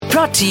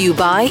Brought to you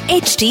by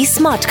HT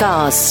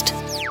Smartcast.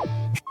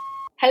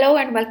 Hello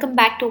and welcome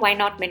back to Why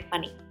Not Mint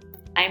Money.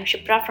 I am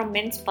Shipra from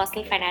Mint's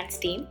personal finance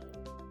team.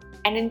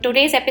 And in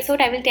today's episode,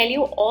 I will tell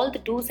you all the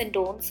do's and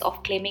don'ts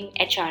of claiming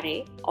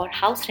HRA or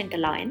House Rent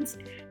Allowance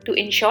to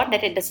ensure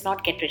that it does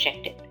not get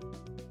rejected.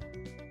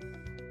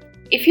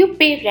 If you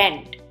pay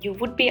rent, you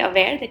would be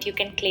aware that you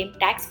can claim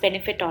tax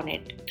benefit on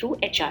it through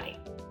HRA.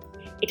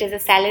 It is a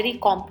salary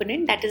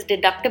component that is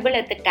deductible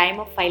at the time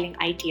of filing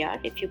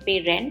ITR if you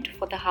pay rent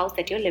for the house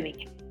that you're living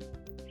in.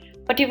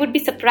 But you would be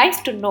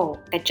surprised to know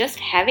that just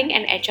having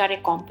an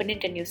HRA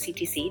component in your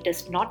CTC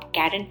does not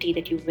guarantee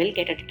that you will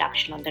get a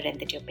deduction on the rent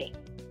that you're paying.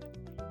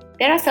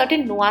 There are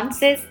certain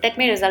nuances that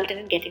may result in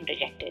it getting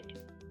rejected.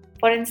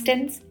 For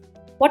instance,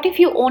 what if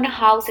you own a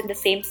house in the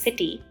same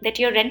city that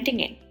you're renting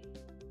in?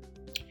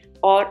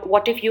 Or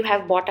what if you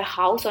have bought a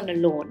house on a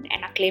loan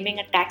and are claiming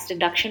a tax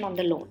deduction on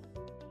the loan?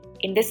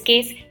 In this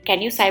case, can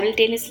you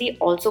simultaneously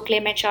also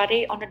claim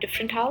HRA on a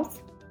different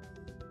house?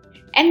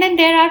 And then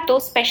there are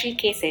those special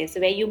cases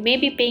where you may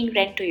be paying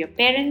rent to your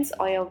parents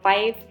or your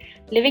wife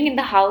living in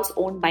the house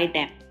owned by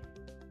them.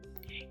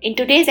 In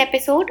today's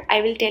episode,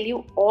 I will tell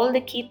you all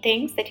the key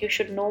things that you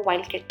should know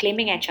while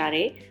claiming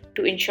HRA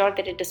to ensure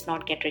that it does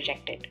not get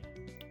rejected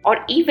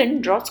or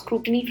even draw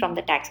scrutiny from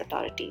the tax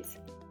authorities.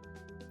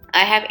 I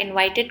have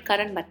invited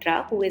Karan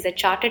Batra, who is a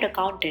chartered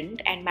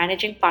accountant and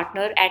managing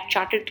partner at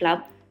Chartered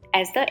Club,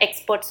 as the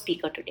expert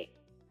speaker today.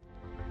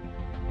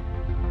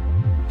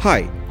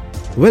 Hi,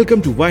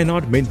 welcome to Why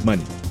Not Mint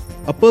Money,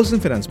 a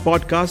personal finance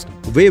podcast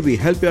where we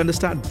help you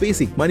understand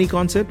basic money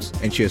concepts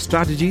and share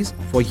strategies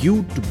for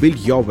you to build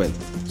your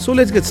wealth. So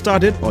let's get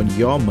started on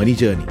your money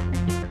journey.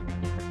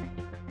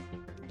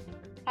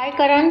 Hi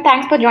Karan,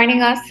 thanks for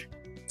joining us.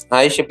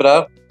 Hi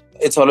Shipra,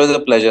 it's always a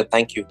pleasure.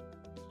 Thank you.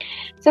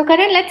 So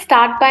Karan, let's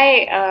start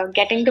by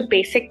getting the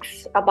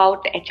basics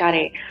about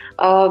HRA.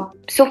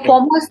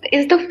 Foremost,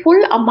 is the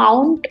full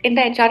amount in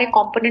the HRA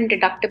component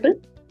deductible?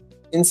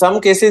 In some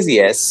cases,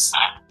 yes.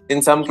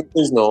 In some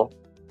cases, no.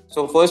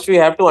 So first we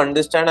have to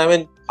understand,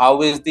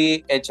 how is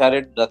the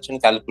HRA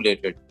deduction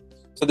calculated?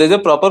 So there's a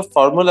proper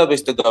formula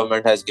which the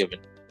government has given.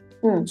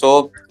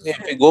 So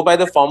if we go by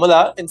the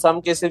formula, in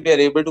some cases we are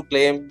able to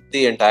claim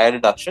the entire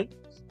deduction.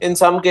 In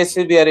some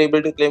cases, we are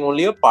able to claim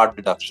only a part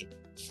deduction.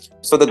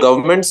 So the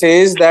government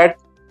says that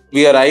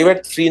we arrive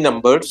at three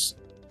numbers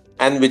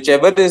and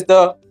whichever is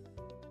the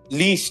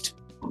least,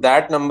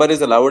 that number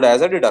is allowed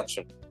as a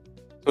deduction.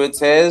 So it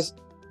says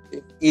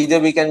either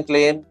we can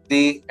claim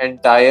the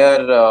entire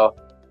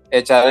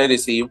HRA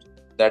received,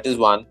 that is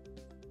one.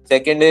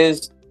 Second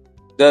is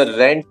the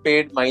rent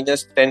paid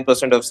minus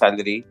 10% of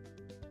salary,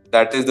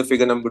 that is the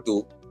figure number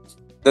two.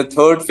 The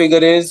third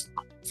figure is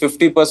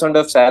 50%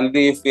 of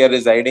salary if we are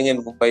residing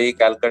in Mumbai,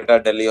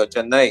 Calcutta, Delhi or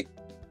Chennai,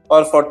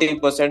 or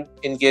 40%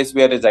 in case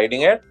we are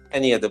residing at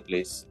any other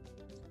place.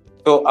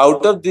 So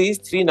out of these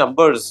three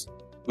numbers,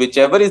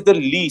 whichever is the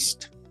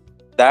least,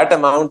 that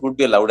amount would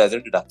be allowed as a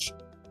deduction.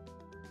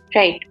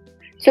 Right.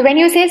 So when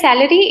you say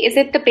salary, is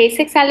it the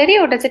basic salary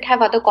or does it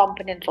have other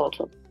components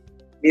also?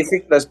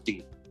 Basic plus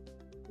D.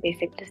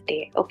 Basic plus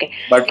D, okay.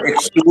 But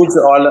excludes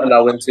all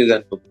allowances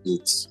and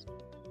subsidies.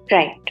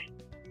 Right.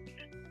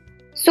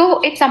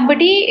 So if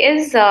somebody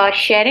is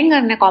sharing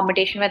an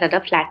accommodation with other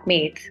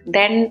flatmates,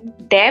 then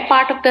their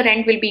part of the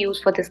rent will be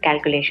used for this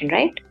calculation,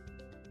 right?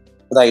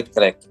 Right,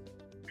 correct.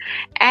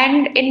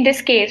 And in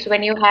this case,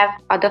 when you have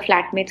other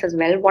flatmates as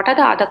well, what are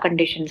the other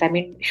conditions?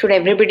 Should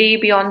everybody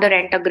be on the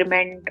rent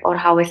agreement or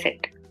how is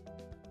it?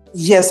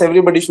 Yes,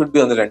 everybody should be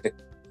on the rent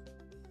agreement.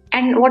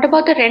 And what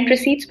about the rent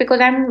receipts?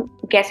 Because I'm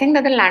guessing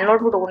that the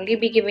landlord would only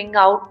be giving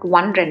out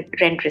one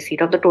rent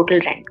receipt of the total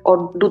rent.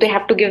 Or do they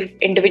have to give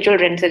individual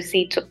rent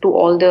receipts to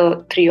all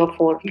the 3 or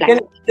 4 flats? He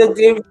can either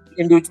give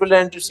individual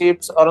rent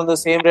receipts or on the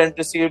same rent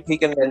receipt, he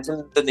can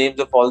mention the names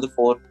of all the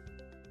 4.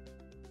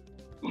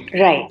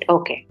 Right,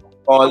 okay.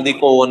 All the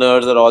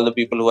co-owners or all the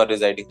people who are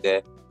residing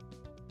there.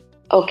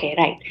 Okay,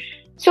 right.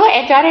 So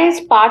HRA is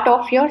part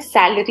of your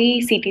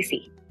salary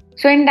CTC.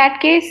 So in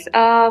that case,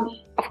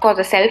 of course,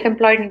 a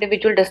self-employed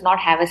individual does not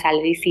have a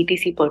salary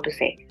CTC per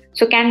se.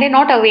 So can they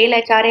not avail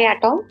HRA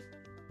at all?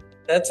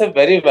 That's a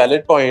very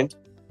valid point.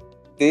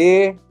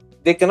 They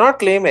cannot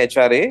claim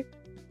HRA,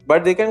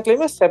 but they can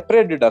claim a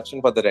separate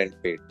deduction for the rent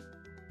paid.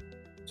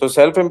 So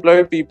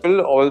self-employed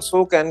people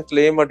also can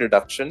claim a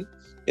deduction.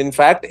 In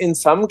fact, in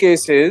some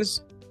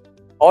cases,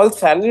 all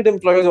salaried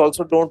employees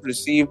also don't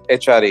receive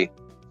HRA.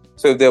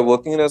 So if they're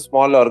working in a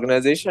small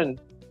organization,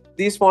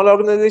 these small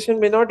organization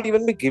may not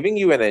even be giving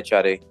you an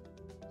HRA.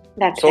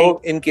 That's so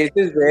right. In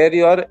cases where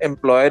your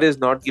employer is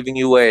not giving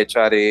you a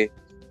HRA,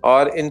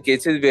 or in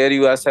cases where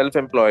you are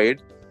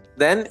self-employed,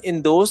 then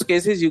in those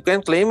cases you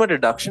can claim a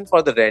deduction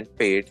for the rent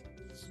paid.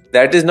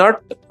 That is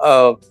not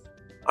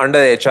under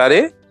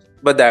HRA,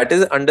 but that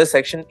is under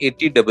section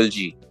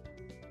 80GG.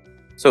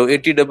 So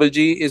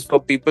 80GG is for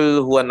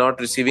people who are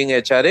not receiving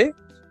HRA,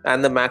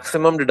 and the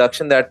maximum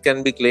deduction that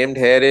can be claimed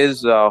here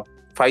is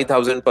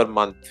 5,000 per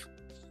month.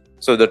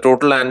 So the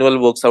total annual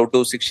works out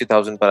to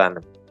 60,000 per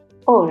annum.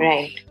 Oh,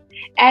 right.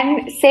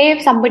 And say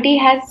if somebody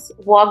has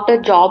worked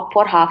a job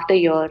for half the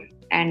year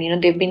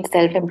and they've been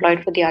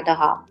self-employed for the other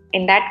half,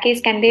 in that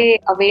case, can they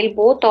avail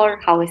both, or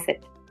how is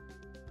it?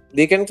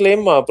 They can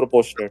claim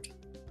proportionate.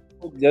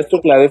 Just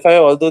to clarify,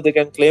 although they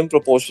can claim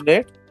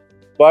proportionate,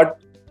 but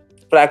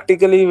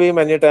practically we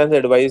many times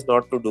advise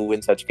not to do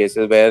in such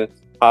cases where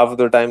half of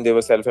the time they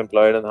were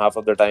self-employed and half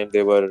of the time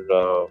they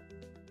were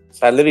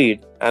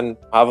salaried and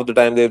half of the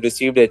time they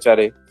received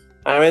HRA.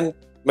 I mean,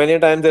 many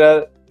times there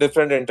are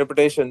different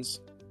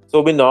interpretations.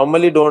 So we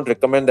normally don't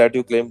recommend that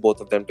you claim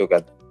both of them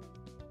together.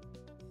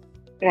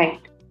 Right.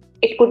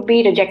 It could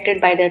be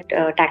rejected by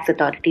the tax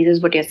authorities,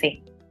 is what you're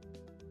saying.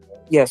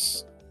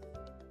 Yes.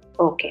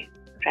 Okay,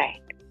 right.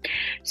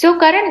 So,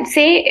 Karan,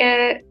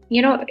 say,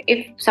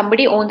 if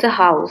somebody owns a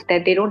house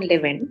that they don't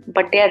live in,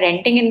 but they are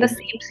renting in the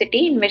same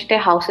city in which their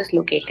house is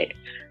located.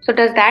 So,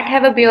 does that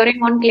have a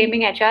bearing on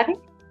claiming HRA?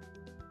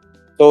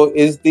 So,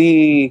 is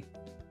the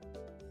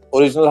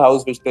original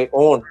house which they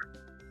own,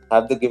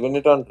 have they given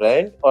it on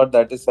rent, or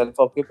that is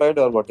self-occupied,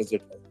 or what is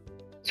it like?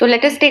 So,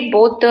 let us take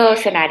both the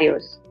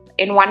scenarios.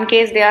 In one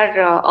case, they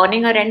are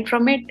earning a rent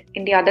from it.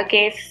 In the other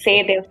case,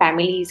 say their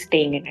family is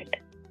staying in it.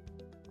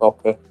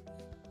 Okay.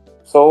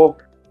 So,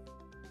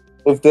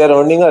 if they are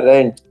earning a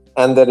rent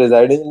and they're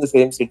residing in the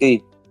same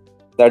city,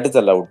 that is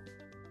allowed.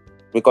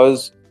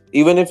 Because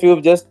even if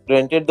you've just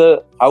rented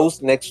the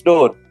house next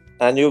door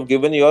and you've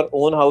given your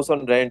own house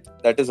on rent,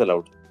 that is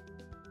allowed.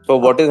 So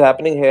what is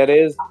happening here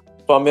is,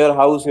 from your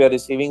house you are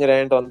receiving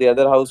rent, on the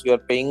other house you are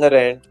paying a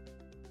rent.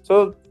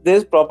 So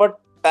there's proper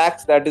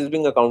tax that is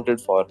being accounted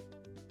for.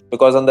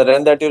 Because on the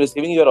rent that you're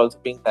receiving, you're also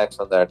paying tax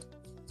on that.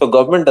 So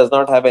government does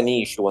not have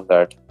any issue on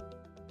that.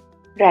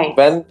 Right.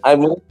 When I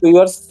move to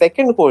your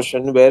second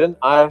question, wherein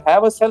I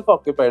have a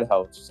self-occupied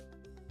house,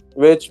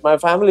 which my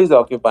family is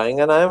occupying,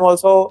 and I am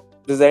also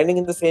residing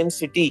in the same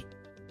city.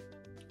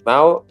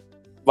 Now,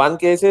 one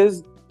case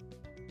is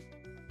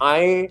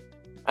I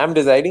am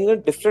residing in a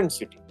different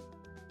city.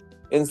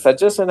 In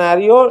such a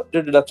scenario,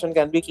 the deduction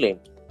can be claimed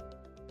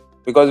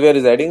because we are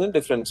residing in a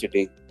different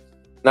city.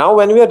 Now,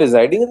 when we are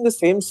residing in the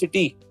same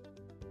city,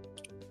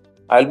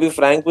 I'll be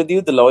frank with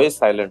you, the law is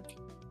silent.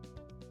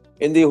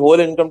 In the whole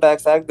Income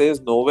Tax Act, there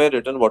is nowhere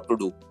written what to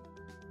do.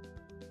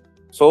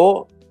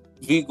 So,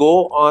 we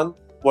go on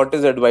what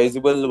is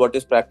advisable, what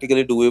is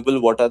practically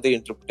doable, what are the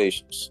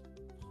interpretations.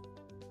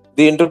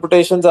 The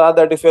interpretations are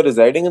that if you're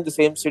residing in the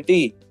same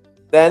city,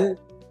 then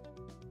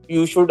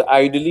you should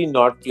ideally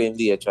not claim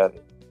the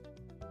HRA.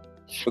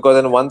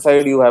 Because on one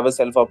side, you have a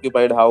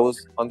self-occupied house,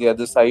 on the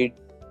other side,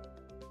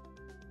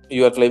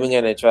 you are claiming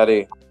an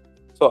HRA.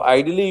 So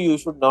ideally, you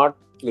should not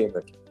claim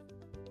it.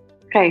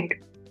 Right.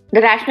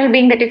 The rationale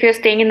being that if you're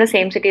staying in the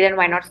same city, then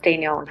why not stay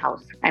in your own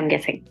house, I'm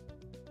guessing.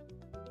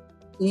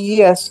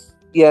 Yes.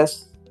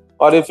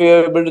 Or if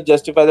you're able to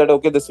justify that,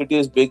 okay, the city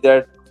is big,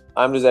 that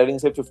I'm residing,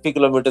 say, 50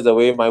 kilometers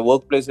away, my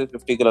workplace is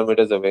 50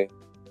 kilometers away.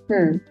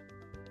 When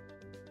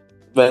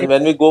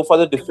we go for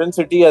the different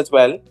city as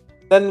well,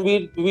 then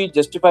we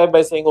justify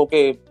by saying,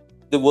 okay,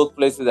 the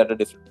workplace is at a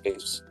different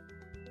place.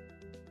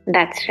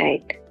 That's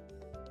right.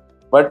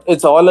 But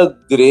it's all a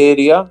grey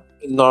area,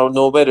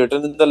 nowhere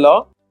written in the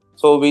law.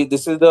 So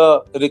this is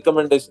the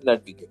recommendation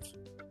that we give.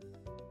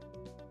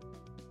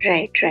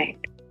 Right.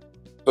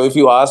 So if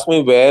you ask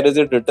me where is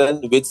it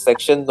written, which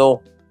section,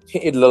 no,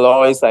 the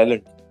law is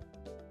silent.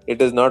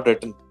 It is not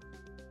written.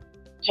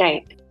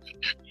 Right.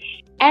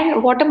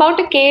 And what about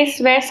a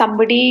case where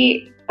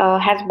somebody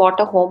has bought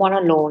a home on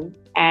a loan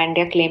and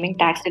they're claiming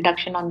tax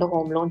deduction on the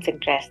home loan's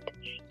interest?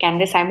 Can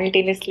they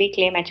simultaneously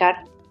claim HR?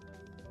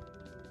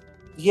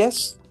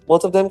 Yes,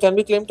 both of them can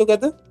be claimed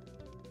together.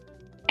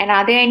 And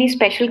are there any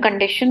special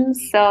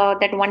conditions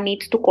that one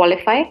needs to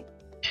qualify?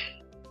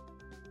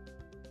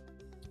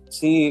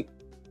 See,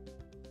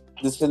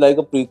 this is like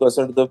a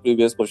precursor to the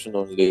previous question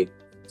only.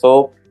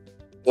 So,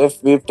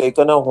 if we've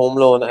taken a home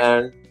loan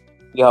and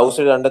the house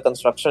is under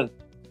construction,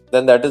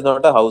 then that is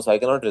not a house. I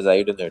cannot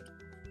reside in it.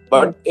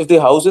 But if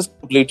the house is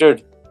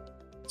completed,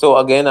 so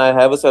again, I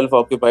have a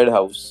self-occupied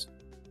house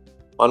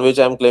on which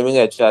I'm claiming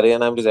HRA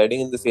and I'm residing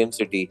in the same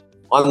city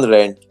on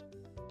rent.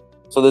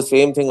 So the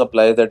same thing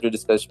applies that we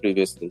discussed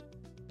previously.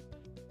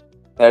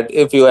 That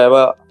if you have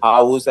a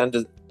house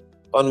and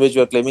on which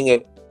you are claiming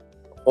a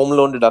home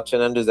loan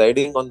deduction and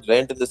residing on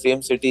rent in the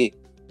same city,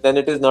 then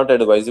it is not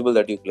advisable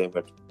that you claim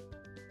it.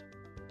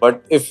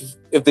 But if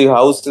the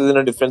house is in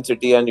a different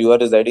city and you are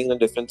residing in a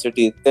different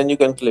city, then you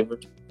can claim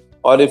it.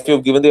 Or if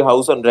you've given the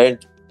house on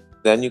rent,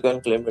 then you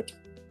can claim it.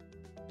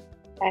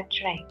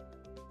 That's right.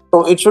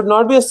 So it should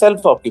not be a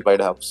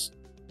self-occupied house.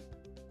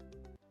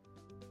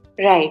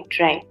 Right.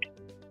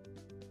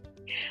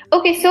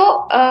 Okay,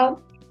 so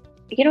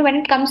when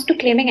it comes to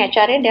claiming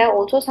HRA, there are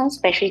also some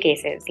special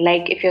cases,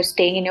 like if you're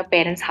staying in your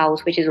parents'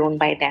 house, which is owned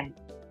by them.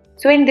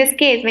 So in this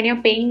case, when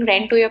you're paying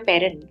rent to your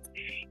parents,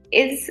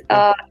 is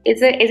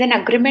an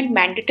agreement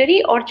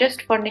mandatory, or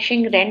just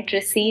furnishing rent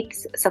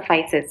receipts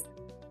suffices?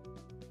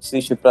 See,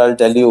 Shipra, I'll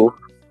tell you,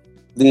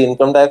 the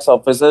income tax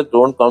officer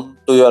don't come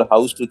to your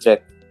house to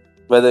check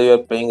whether you're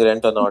paying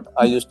rent or not.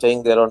 Are you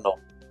staying there or no?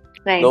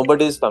 Right.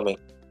 Nobody is coming.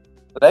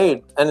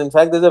 right? And in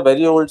fact, there's a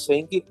very old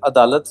saying ki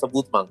adalat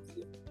sabut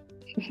mangti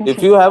hai.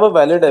 If you have a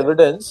valid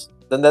evidence,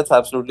 then that's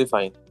absolutely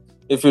fine.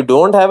 If you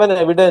don't have an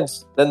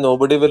evidence, then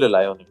nobody will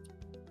rely on it.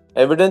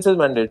 Evidence is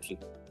mandatory.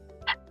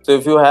 So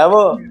if you have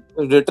a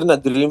written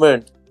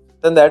agreement,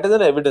 then that is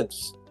an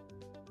evidence.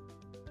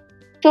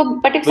 So,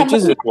 but if which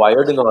is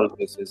required in all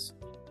cases.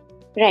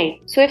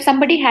 Right. So if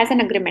somebody has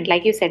an agreement,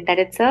 like you said, that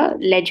it's a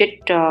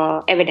legit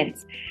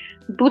evidence,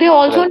 do they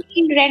also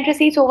need rent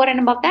receipts over and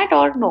above that,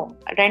 or no?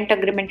 Rent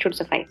agreement should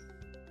suffice.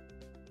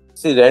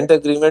 See, rent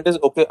agreement is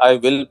okay, I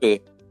will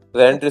pay.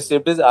 Rent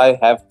receipt is I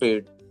have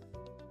paid.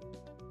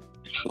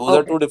 Those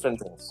are two different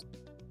things.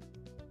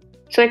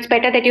 So it's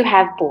better that you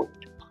have both.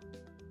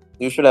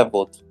 You should have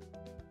both.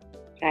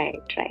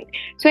 Right.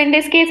 So in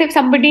this case, if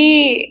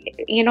somebody,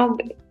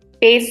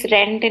 pays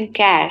rent in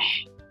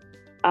cash,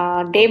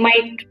 they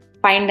might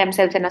find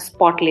themselves in a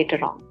spot later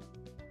on.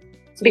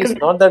 Because it's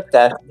not that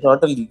cash is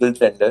not a legal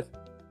tender.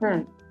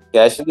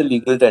 Cash is a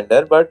legal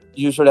tender, but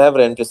you should have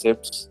rent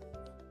receipts.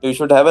 You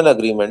should have an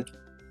agreement.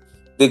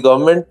 The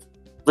government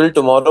will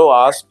tomorrow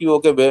ask you,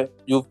 okay,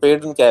 you've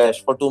paid in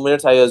cash. For 2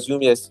 minutes, I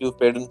assume, yes, you've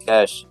paid in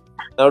cash.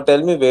 Now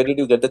tell me, where did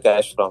you get the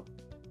cash from?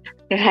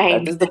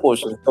 Right. That is the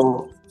question.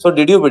 So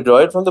did you withdraw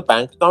it from the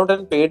bank account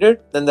and paid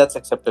it? Then that's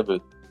acceptable.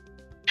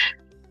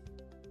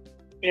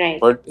 Right.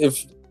 But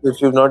if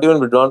you've not even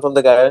withdrawn from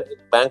the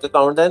bank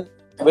account, then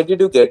where did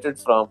you get it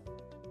from?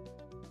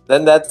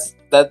 Then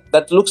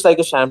that looks like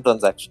a sham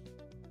transaction.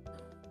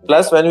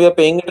 Plus, when we are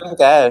paying it in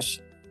cash,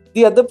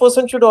 the other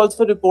person should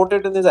also report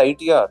it in his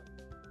ITR.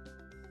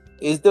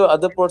 Is the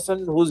other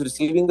person who's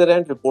receiving the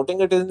rent reporting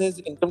it in his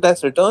income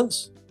tax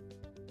returns?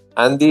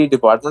 And the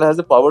department has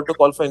the power to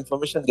call for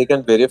information. They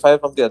can verify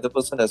from the other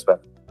person as well.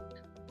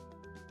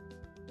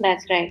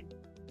 That's right.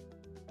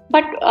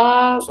 But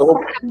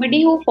for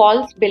somebody who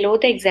falls below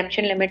the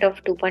exemption limit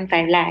of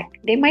 2.5 lakh,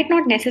 they might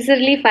not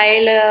necessarily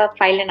file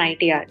an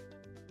ITR.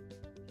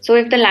 So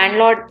if the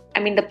landlord,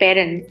 the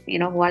parents,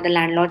 who are the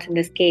landlords in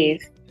this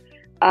case,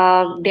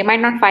 they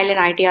might not file an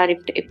ITR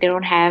if they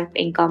don't have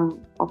income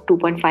of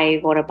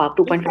 2.5 or above,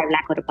 2.5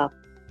 lakh or above.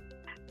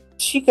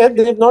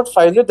 They have not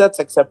filed it, that's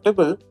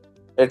acceptable.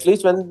 At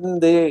least when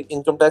the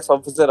income tax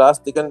officer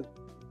asks, they can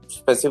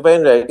specify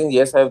in writing,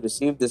 yes, I have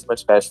received this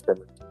much cash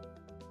payment.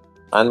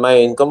 And my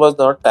income was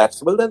not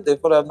taxable, then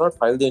therefore I have not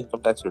filed the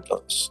income tax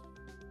returns.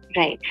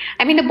 Right.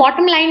 The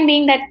bottom line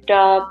being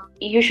that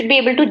you should be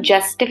able to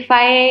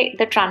justify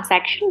the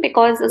transaction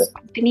because a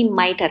scrutiny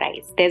might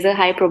arise. There's a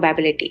high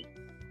probability.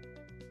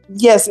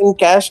 Yes, in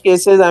cash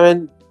cases,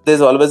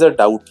 there's always a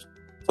doubt.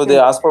 So they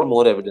ask for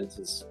more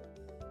evidences.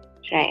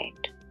 Right.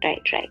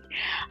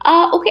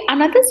 Okay,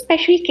 another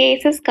special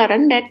case is,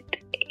 Karan, that,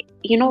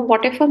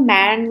 what if a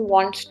man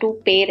wants to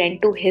pay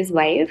rent to his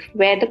wife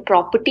where the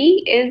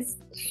property is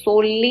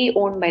solely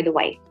owned by the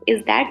wife?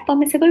 Is that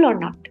permissible or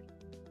not?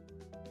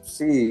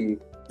 See,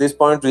 this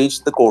point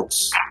reached the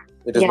courts.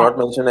 It is not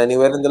mentioned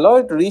anywhere in the law.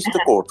 It reached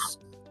the courts.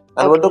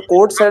 And what the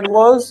court said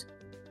was,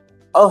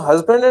 a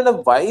husband and a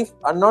wife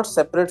are not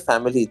separate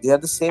family. They are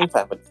the same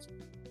family.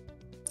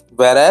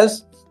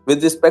 Whereas,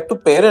 with respect to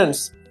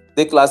parents,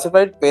 they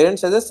classified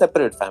parents as a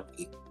separate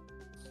family.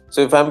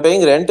 So if I'm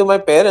paying rent to my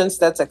parents,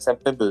 that's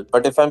acceptable.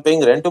 But if I'm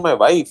paying rent to my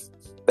wife,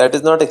 that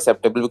is not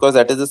acceptable because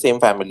that is the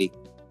same family.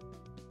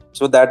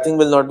 So that thing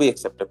will not be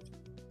acceptable.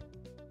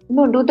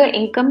 No, do the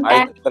income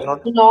tax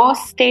law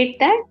state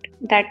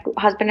that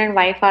husband and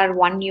wife are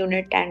one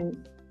unit?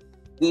 And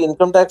the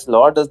income tax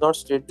law does not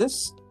state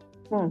this.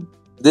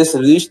 This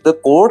reached the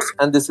courts,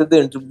 and this is the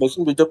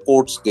interpretation which the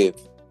courts gave.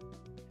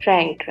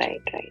 Right.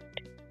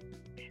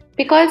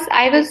 Because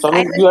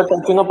you are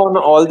touching upon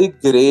all the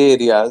grey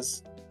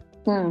areas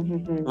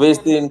which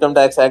the Income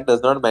Tax Act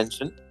does not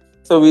mention.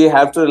 So we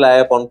have to rely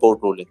upon court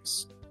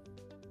rulings.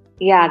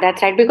 Yeah,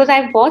 that's right. Because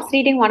I was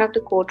reading one of the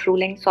court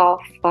rulings of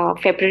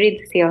February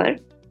this year,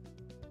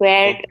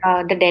 where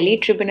the Delhi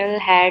tribunal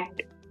had,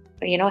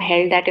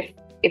 held that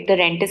if the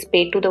rent is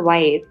paid to the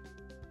wife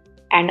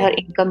and her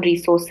income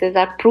resources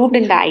are proved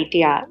in the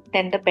ITR,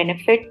 then the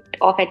benefit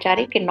of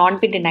HRA cannot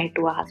be denied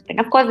to a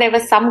husband. Of course, there were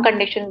some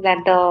conditions that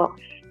the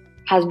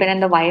husband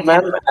and the wife...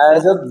 Ma'am,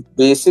 as a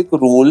basic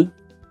rule,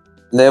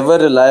 never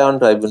rely on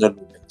tribunal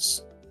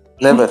rulings.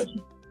 Never.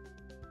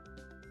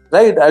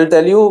 Right, I'll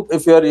tell you,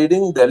 if you are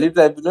reading Delhi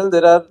tribunal,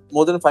 there are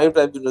more than 5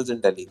 tribunals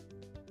in Delhi.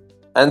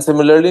 And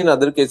similarly in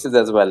other cases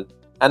as well.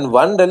 And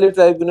one Delhi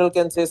tribunal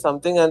can say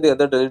something and the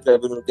other Delhi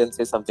tribunal can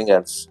say something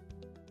else.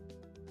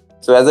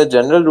 So as a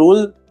general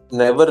rule,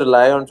 never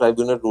rely on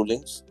tribunal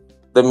rulings.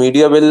 The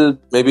media will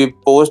maybe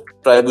post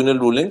tribunal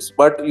rulings,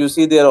 but you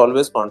see they are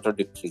always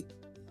contradictory.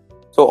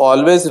 So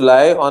always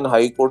rely on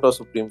High Court or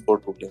Supreme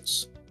Court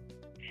rulings.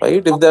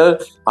 Right? If there are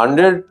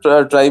 100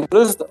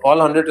 tribunals, all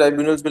 100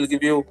 tribunals will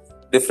give you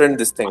different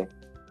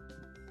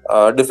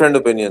different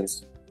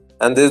opinions.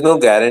 And there is no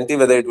guarantee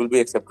whether it will be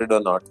accepted or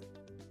not.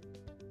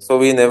 So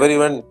we never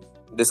even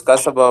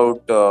discuss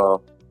about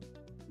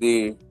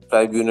the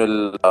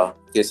tribunal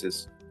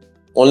cases.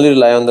 Only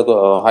rely on the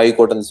High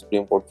Court and the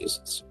Supreme Court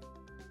cases.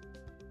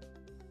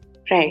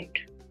 Right.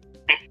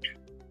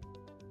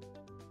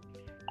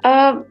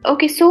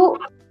 Okay, so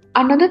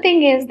another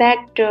thing is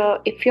that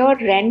if your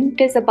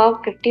rent is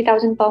above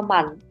 50,000 per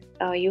month,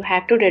 you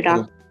have to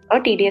deduct a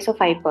TDS of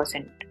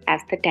 5%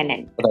 as the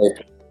tenant.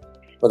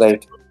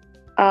 Right.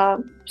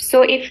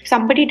 So if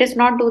somebody does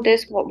not do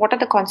this, what are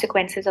the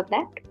consequences of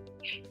that?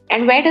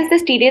 And where does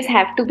this TDS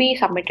have to be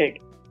submitted?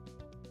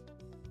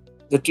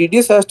 The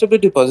TDS has to be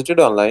deposited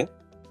online.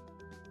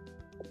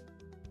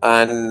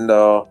 And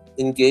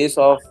in case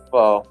of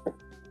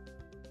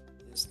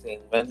this thing,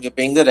 when you're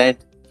paying the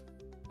rent,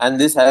 and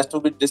this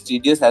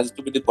TDS has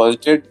to be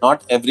deposited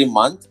not every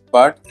month,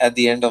 but at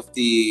the end of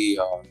the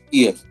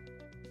year.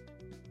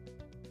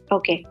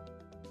 Okay.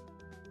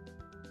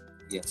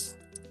 Yes.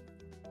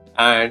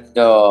 And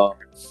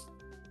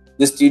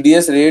this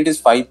TDS rate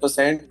is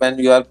 5% when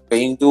you are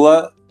paying to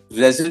a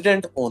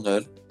resident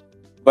owner.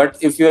 But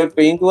if you are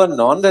paying to a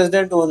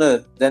non-resident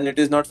owner, then it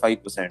is not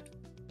 5%.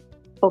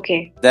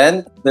 Okay.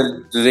 Then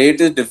the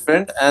rate is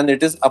different and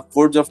it is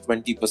upwards of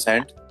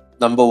 20%.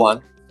 Number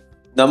one.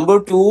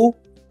 Number two,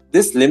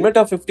 this limit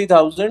of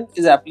 50,000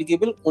 is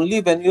applicable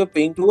only when you are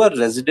paying to a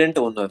resident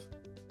owner.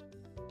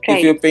 Right.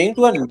 If you are paying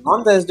to a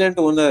non-resident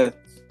owner,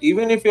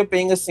 even if you are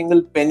paying a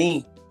single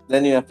penny,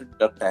 then you have to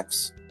deduct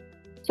tax.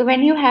 So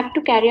when you have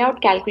to carry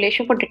out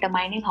calculation for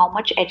determining how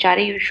much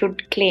HRA you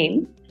should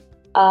claim,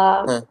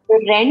 the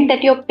rent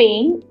that you're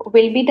paying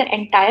will be the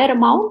entire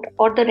amount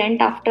or the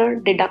rent after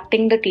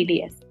deducting the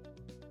TDS?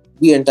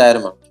 The entire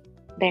amount.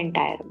 The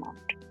entire amount,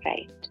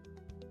 right.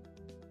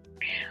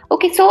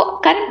 Okay, so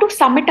Karan, to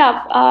sum it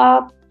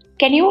up,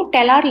 can you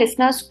tell our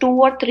listeners 2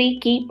 or 3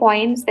 key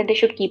points that they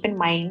should keep in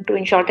mind to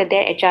ensure that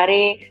their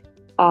HRA,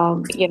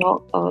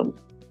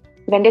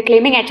 when they're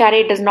claiming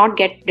HRA, it does not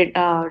get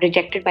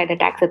rejected by the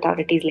tax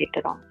authorities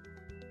later on?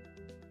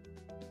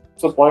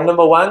 So point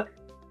number 1,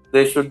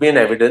 there should be an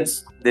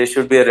evidence, there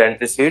should be a rent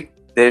receipt,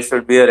 there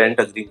should be a rent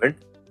agreement,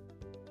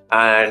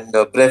 and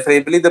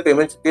preferably the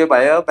payment should be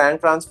via a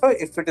bank transfer.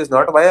 If it is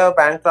not via a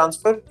bank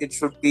transfer, it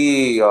should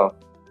be,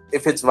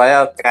 if it's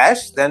via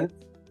cash, then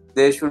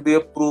there should be a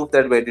proof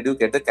that where did you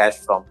get the cash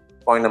from.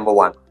 Point number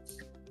 1.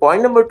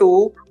 Point number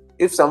 2,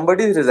 if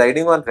somebody is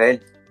residing on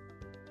rent,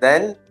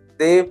 then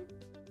they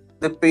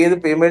pay the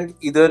payment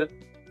either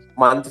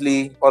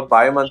monthly or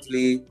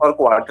bi-monthly or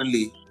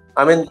quarterly.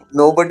 I mean,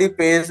 nobody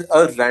pays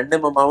a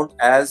random amount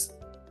as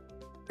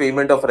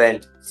payment of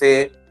rent,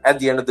 say at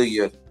the end of the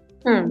year.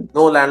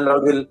 No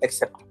landlord will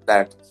accept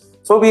that.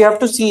 So we have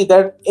to see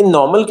that in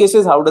normal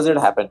cases, how does it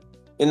happen?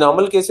 In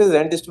normal cases,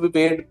 rent is to be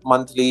paid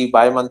monthly,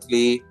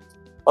 bi-monthly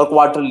or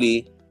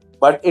quarterly,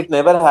 but it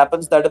never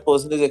happens that a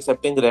person is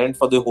accepting rent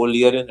for the whole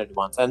year in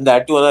advance, and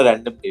that too on a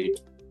random date.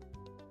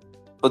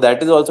 So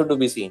that is also to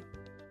be seen.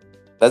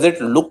 Does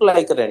it look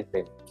like a rent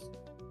payment?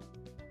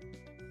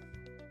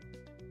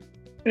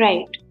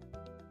 Right.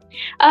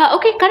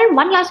 Okay, Karan,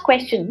 one last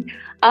question.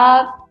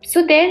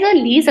 So there's a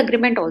lease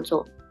agreement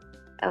also.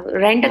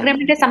 Rent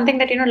agreement is something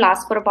that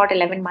lasts for about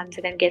 11 months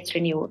and then gets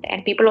renewed.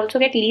 And people also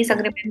get lease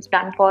agreements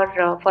done for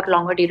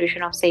longer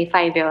duration of say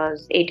 5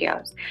 years, 8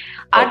 years.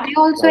 Are they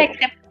also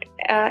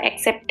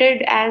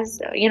accepted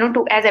as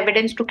as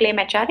evidence to claim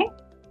HRA?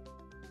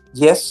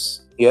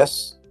 Yes,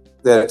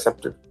 they're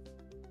accepted.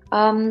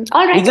 All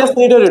right. We just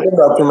need a written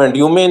document.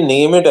 You may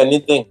name it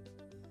anything,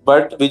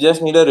 but we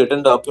just need a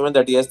written document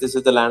that yes, this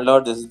is the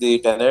landlord, this is the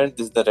tenant,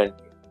 this is the rent.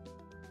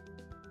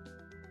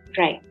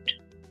 Right.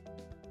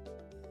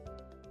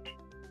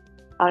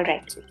 All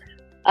right.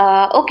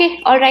 Okay.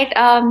 All right.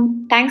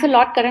 Thanks a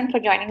lot, Karan, for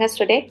joining us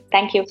today.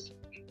 Thank you.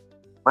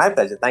 My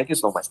pleasure. Thank you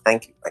so much.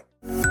 Thank you. Bye.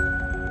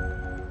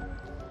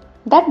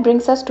 That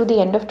brings us to the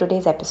end of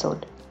today's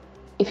episode.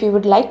 If you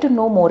would like to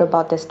know more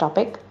about this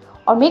topic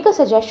or make a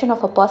suggestion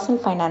of a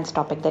personal finance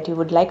topic that you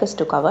would like us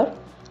to cover,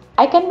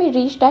 I can be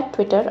reached at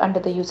Twitter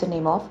under the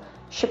username of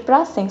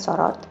Shipra Singh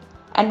Saurath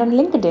and on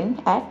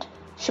LinkedIn at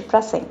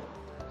Shipra Singh.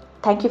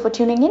 Thank you for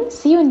tuning in.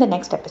 See you in the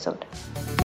next episode.